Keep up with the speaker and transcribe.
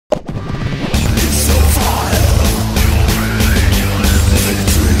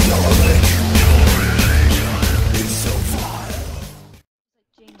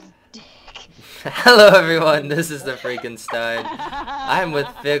Hello everyone, this is the Freakenstein. I'm with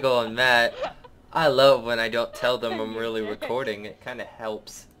Figgle and Matt. I love when I don't tell them I'm really recording. It kind of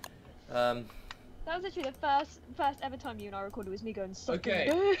helps. That was actually the first ever time you and I recorded was me going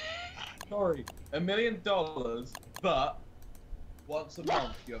okay. Sorry, $1 million, but once a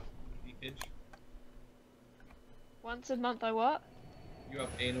month you have leakage. Once a month I what? You have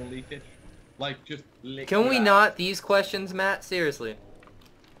anal leakage. Like, just liquid. Can we out. not these questions, Matt? Seriously.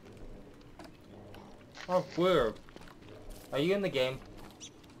 Oh, weird. Are you in the game?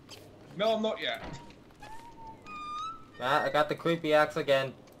 No, I'm not yet. Matt, I got the creepy axe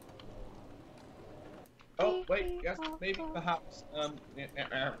again. Oh, wait, yes, maybe, perhaps,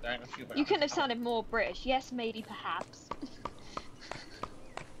 You couldn't have sounded more British. Yes, maybe, perhaps.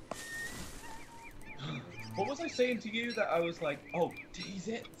 What was I saying to you that I was like, oh, tease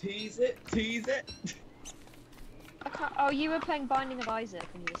it, tease it, tease it? Oh, you were playing Binding of Isaac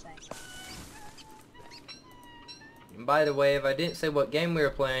and you were saying. And by the way, if I didn't say what game we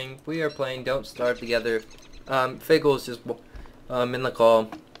are playing Don't Starve Together. Figgle's just in the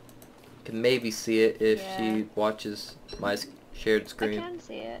call. Can maybe see it if she watches my shared screen. I can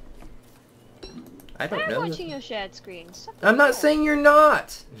see it. I don't know. I'm watching your shared screen. I'm not saying you're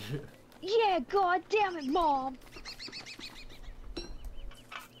not. Yeah, god damn it, Mom! I'm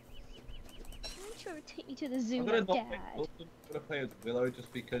trying to take you to the zoo, I'm gonna Dad. I'm gonna play as Willow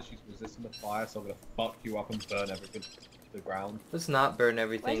just because she's resistant to fire, so I'm gonna fuck you up and burn everything to the ground. Let's not burn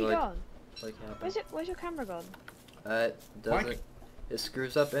everything Where's like Where's your camera gone? it doesn't. It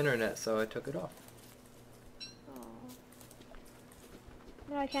screws up internet, so I took it off. Oh.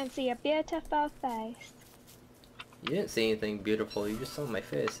 No, I can't see your beautiful face. You didn't see anything beautiful. You just saw my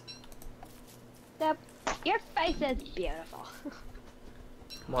face. Your face is beautiful.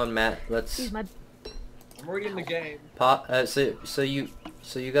 Come on, Matt. Let's. Use my. I'm already in the game. Pop. So you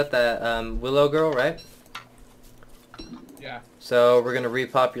got that Willow girl, right? Yeah. So we're gonna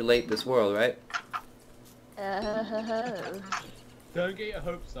repopulate this world, right? Don't get your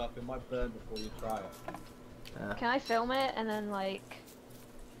hopes up. It might burn before you try it. Can I film it and then like?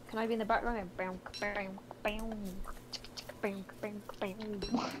 Can I be in the background and bam, bam, bam, bam, bam, bam.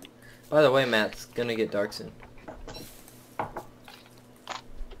 By the way, Matt, it's gonna get dark soon.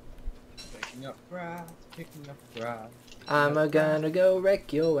 Picking up grass, picking up grass. I'm gonna go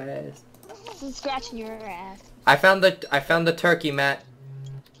wreck your ass. Scratching your ass. I found the turkey, Matt.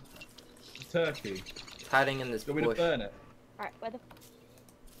 Turkey. It's hiding in this You want me bush. to burn it? Alright, where the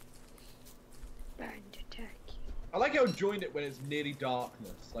burn the turkey. I like how I joined it when it's nearly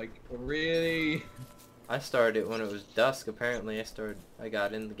darkness. Like, really? I started it when it was dusk. Apparently, I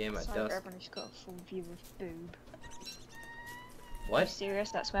got in the game at Sorry, dusk. everyone's got a full view of boob. Are you What?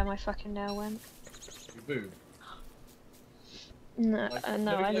 serious? That's where my fucking nail went? Your boob. No, Like,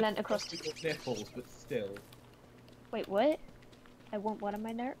 no, I maybe leant across. your nipples, but still. Wait, what? I want one of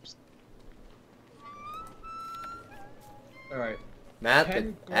my nerves. Alright. Matt, the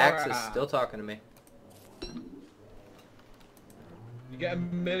 10 axe is grass. still talking to me. You get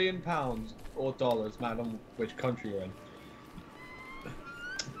 £1 million or dollars, man, on which country you're in.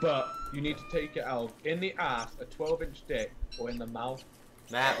 But you need to take it out in the ass, a 12-inch dick, or in the mouth.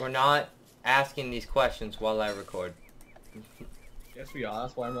 Matt, we're not asking these questions while I record. Yes, we are.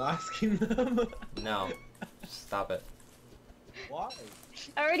 That's why I'm asking them. No. Stop it. Why?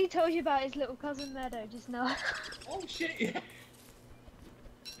 I already told you about his little cousin Meadow just now. Oh shit! Yeah.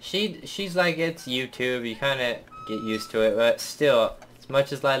 She's like, it's YouTube, you kinda get used to it, but still, as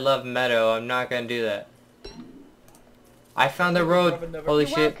much as I love Meadow, I'm not gonna do that. I found the road! Holy You're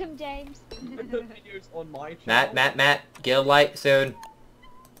shit. welcome, James. I put videos on my channel. Matt, get a light soon.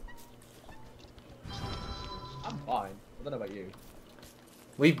 I'm fine. I don't know about you.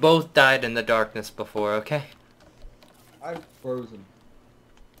 We both died in the darkness before, okay? I'm frozen.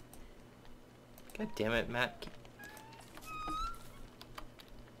 God damn it, Matt.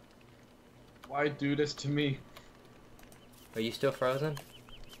 Why do this to me? Are you still frozen?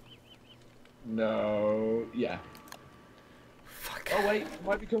 No. Yeah. Fuck. Oh wait, it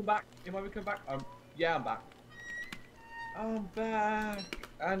might be coming back. It might be coming back. Yeah, I'm back. I'm back,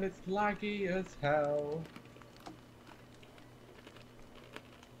 and it's laggy as hell.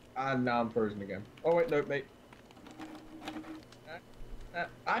 And now I'm frozen again. Oh wait, no, mate.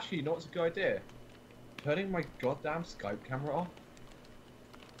 Actually, you know what's a good idea? Turning my goddamn Skype camera off.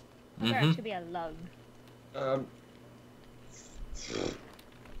 We're actually be alone.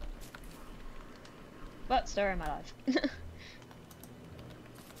 What story of my life?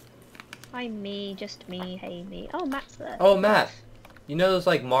 Hi me, just me, hey me. Oh, Matt's there. Oh, Matt. You know those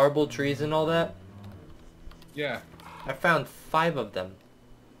like marble trees and all that? Yeah. I found 5 of them.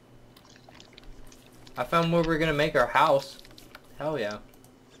 I found where we're gonna make our house. Hell yeah.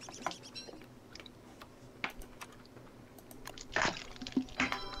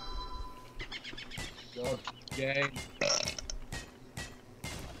 God, game.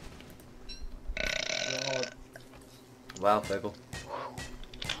 God. Wow, Pickle.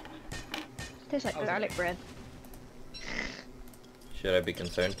 Tastes like garlic bread. Should I be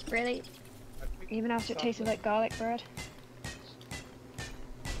concerned? Really? Even after it tasted like garlic bread?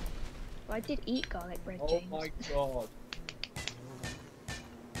 Well, I did eat garlic bread, Oh James. my god.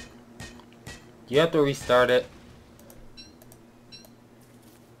 You have to restart it.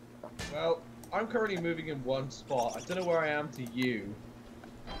 Well, I'm currently moving in one spot. I don't know where I am to you.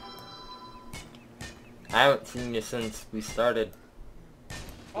 I haven't seen you since we started.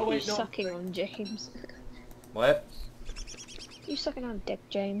 Oh You wait, no. sucking on James. What? You sucking on dick,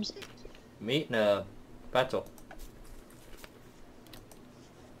 James. I'm eating a pretzel.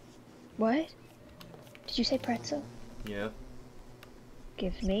 What? Did you say pretzel? Yeah.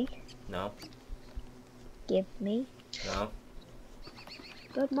 Give me. No. Give me. No.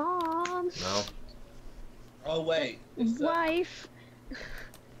 Good mom. No. Oh wait. It's, Wife.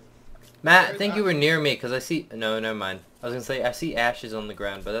 Matt, I think you were near me because I see... No, never mind. I was going to say, I see ashes on the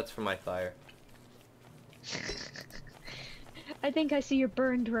ground, but that's from my fire. I think I see your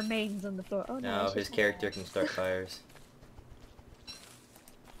burned remains on the floor. Oh no. No, it's his just character my can start fires.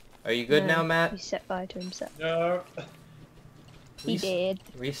 Are you good No, now, Matt? He set fire to himself. no. He did.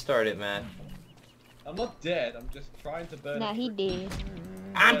 Restart it, Matt. I'm not dead. I'm just trying to burn. Nah, a he tree. did.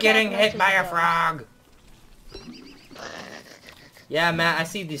 I'm getting hit by a Well. frog! Yeah, Matt, I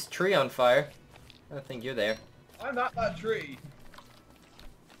see this tree on fire. I don't think you're there. I'm at that tree.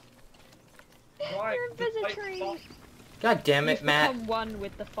 Right, You're a just like tree. stop. God damn it, You've Matt. become one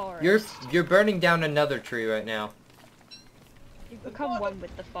with the forest. You're burning down another tree right now. You've become one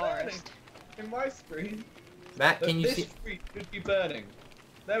with the forest. In my screen, Matt, can you this see? tree should be burning.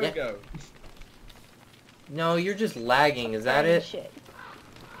 There Yeah. we go. No, you're just lagging. Is that Burning it? Shit.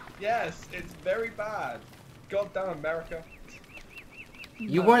 Yes, it's very bad. Goddamn America.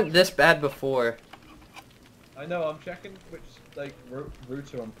 You weren't this bad before. I know. I'm checking which like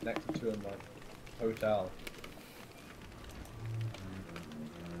router I'm connected to in my hotel.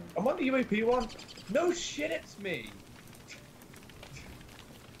 I'm on the UAP one. No shit, it's me.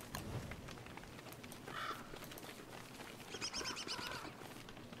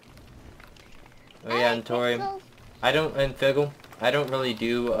 Oh yeah, and Tori, I don't, and Figgle, I don't really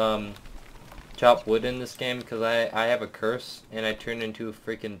do, chop wood in this game because I have a curse and I turn into a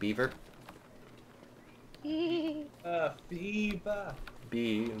freaking beaver. Fever.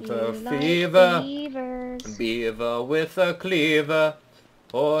 Beaver Like fever, beavers. beaver with a cleaver,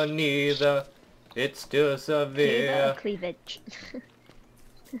 or neither, it's too Cleaver severe. cleavage.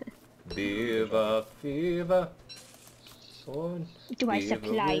 Beaver fever, or Do I beaver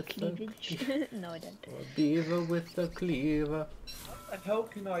supply with a cleavage? No, I don't. or beaver with a cleaver. How the hell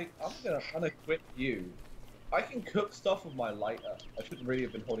can I? I'm gonna unequip you. I can cook stuff with my lighter. I shouldn't really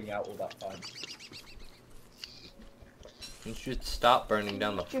have been holding out all that time. You should stop burning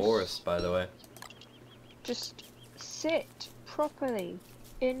down the Just- forest, by the way. Just sit properly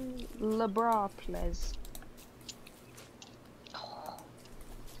in le bras, please.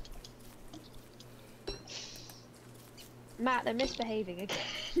 Matt, they're misbehaving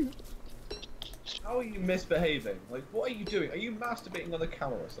again. How are you misbehaving? Like, what are you doing? Are you masturbating on the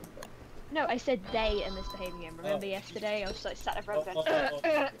camera or something? No, I said they are misbehaving again. Remember yesterday? I was like sat in front of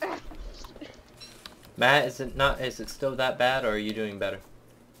them. Matt, is it still that bad, or are you doing better?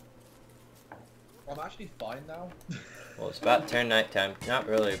 I'm actually fine now. Well, it's about to turn nighttime. Not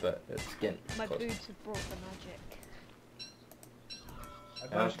really, but it's getting My close. boobs have brought the magic. I've I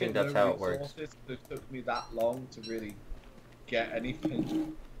don't managed to think get that's no how it works. resources, so it took me that long to really get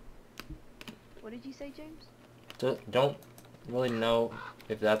anything. What did you say, James? Don't really know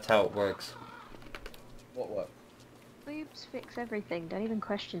if that's how it works. What? Boobs fix everything. Don't even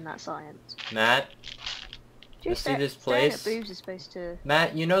question that science. Matt, Just see this staring place? at boobs is supposed to.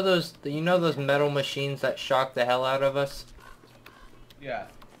 Matt, you know those metal machines that shock the hell out of us? Yeah.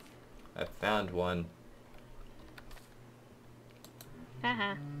 I found one.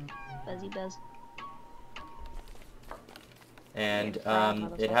 Haha. Buzzy buzz. And You're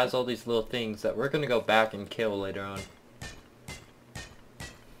proud, it has all these little things that we're gonna go back and kill later on.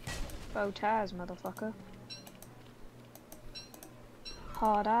 Bow ties, motherfucker.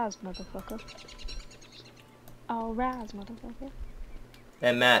 Hard eyes, motherfucker. All rise, motherfucker.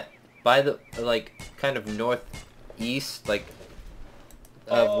 And Matt, by the kind of northeast,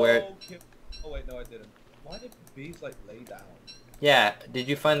 of where. Oh wait, no, I didn't. Why did the bees like lay down? Yeah, did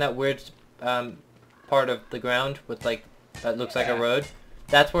you find that weird part of the ground with like, that looks like a Yeah. road.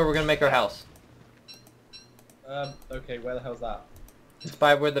 That's where we're gonna make our house. Okay, where the hell's that? It's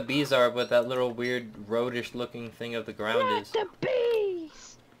by where the bees are, where that little weird roadish looking thing of the ground Let is. the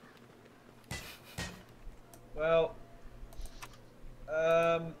bees! Well,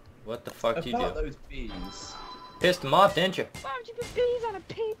 What the fuck you about do? those bees. Pissed them off, didn't you? Why would you put bees on a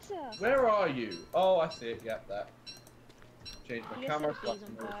pizza? Where are you? Oh, I see it. Yep, there. Change my You camera. said So I bees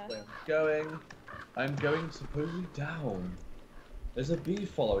can on know fire. where I'm going. I'm going supposedly down. There's a bee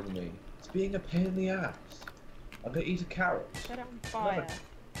following me. It's being a pain in the ass. I'm gonna eat a carrot. Set it on fire.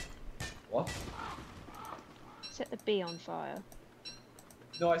 What? Set the bee on fire.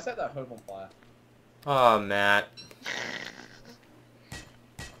 No, I set that home on fire. Oh, Matt.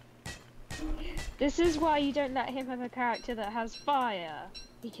 This is why you don't let him have a character that has fire.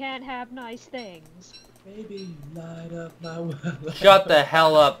 He can't have nice things. Baby, light up my world. Shut the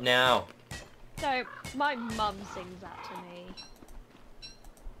hell up now. So, my mum sings that to me.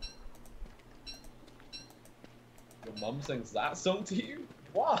 Your mum sings that song to you?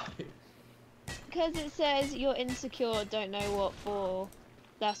 Why? Because it says you're insecure, don't know what for.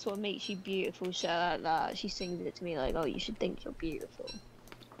 That's what makes you beautiful, shit like that. She sings it to me like, oh, you should think you're beautiful.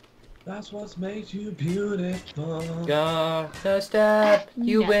 That's what makes you beautiful. Gonna stab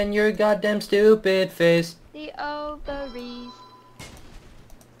you No. in your goddamn stupid face. The ovaries.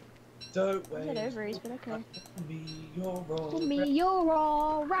 Don't I wait. said ovaries, but okay. Me, you're all For me, you're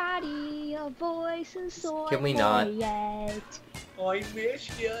alrighty, a voice and so Can we not? yet. I miss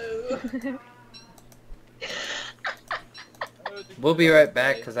you. We'll be right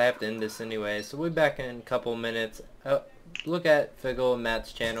back because I have to end this anyway. So we'll be back in a couple minutes. Look at Figgle and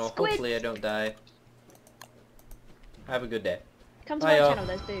Matt's channel. Squid. Hopefully I don't die. Have a good day. Come to Bye, my y'all. channel,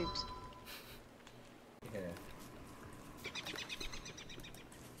 there's boobs. Yeah.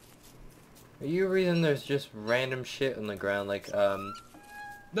 Are you reason there's just random shit on the ground like No,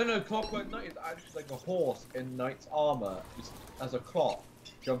 Clockwork Knight is actually like a horse in knight's armor, just as a clock,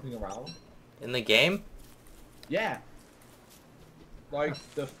 jumping around. in the game? Yeah. Like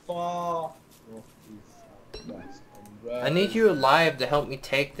the far northeast, west, and I need you alive to help me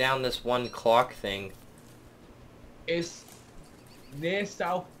take down this one clock thing. It's near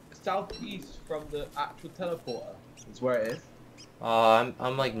southeast from the actual teleporter. Is where it is.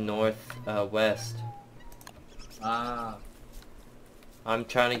 I'm like north west. Ah. I'm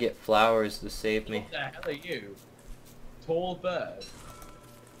trying to get flowers to save me. What the hell are you? Tall bird.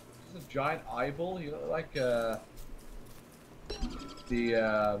 Just a giant eyeball. You look like oh,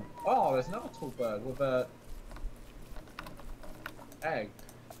 there's another tall bird with a egg.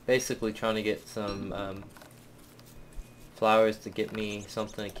 Basically trying to get some flowers to get me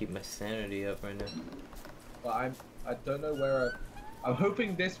something to keep my sanity up right now. But I don't know where. I'm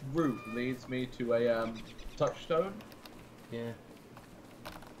hoping this route leads me to a touchstone. Yeah.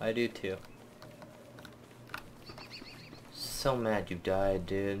 I do too. So mad you died,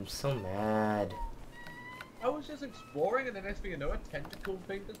 dude. I'm so mad. I was just exploring, and the next thing you know, a tentacle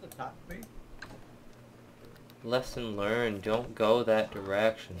thing just attacked me. Lesson learned. Don't go that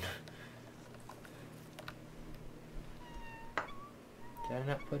direction. Did I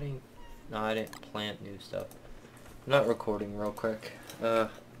not put any... No, I didn't plant new stuff. I'm not recording real quick.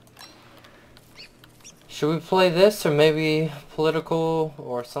 Should we play this or maybe political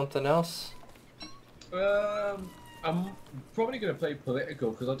or something else? I'm probably gonna play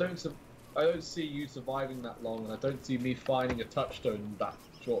political because I don't see you surviving that long, and I don't see me finding a touchstone in that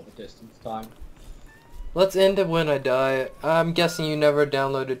short of a distance time. Let's end it when I die. I'm guessing you never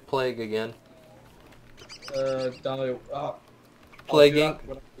downloaded Plague again. Daniel, Plaguing.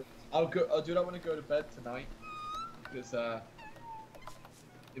 I'll do that when I go to bed tonight. Because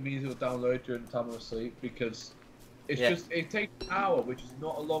it means it'll download during the time I'm asleep. Because it's it takes an hour, which is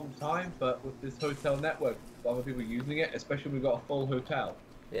not a long time. But with this hotel network, other people using it, especially when we've got a full hotel.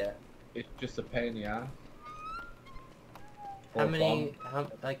 Yeah. It's just a pain in the ass.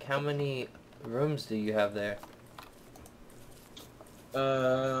 How many rooms do you have there?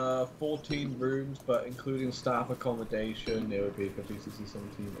 14 rooms, but including staff accommodation, it would be 15, 16,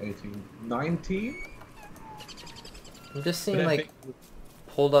 17, 18, 19? I'm just seeing like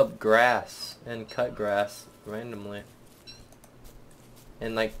pulled up grass and cut grass randomly.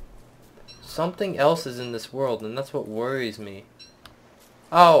 And like something else is in this world, and that's what worries me.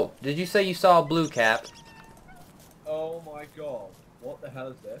 Oh, did you say you saw a blue cap? Oh my god, what the hell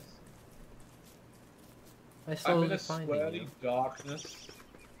is this? I still I'm in a wasn't finding swirly you. darkness.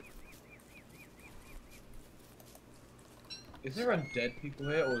 Is there undead people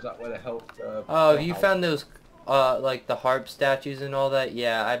here, or is that where they help? Oh, the you house? found those like the harp statues and all that?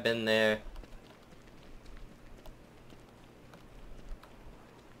 Yeah, I've been there.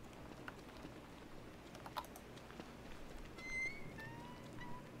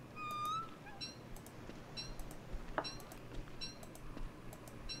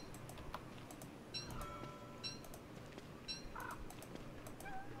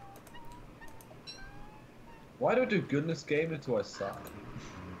 Why do I do good in this game until I suck?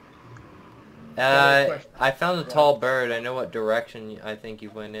 I found a tall bird. I know what direction I think you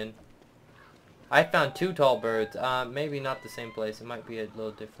went in. I found 2 tall birds. Maybe not the same place. It might be a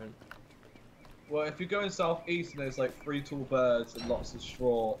little different. Well, if you're going southeast and there's like 3 tall birds and lots of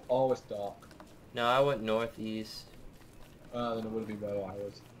straw, oh, it's dark. No, I went northeast. Then it would have been where I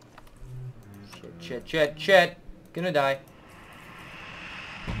was. Shit. Gonna die.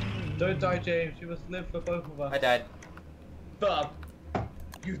 Don't die, James. You must live for both of us. I died. Fuck.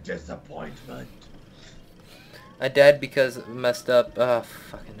 You disappointment. I died because it messed up. Oh,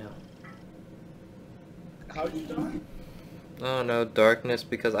 fucking hell. How'd you die? Oh no, darkness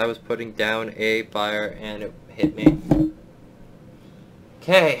because I was putting down a fire and it hit me.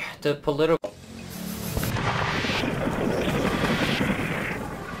 Okay, the political...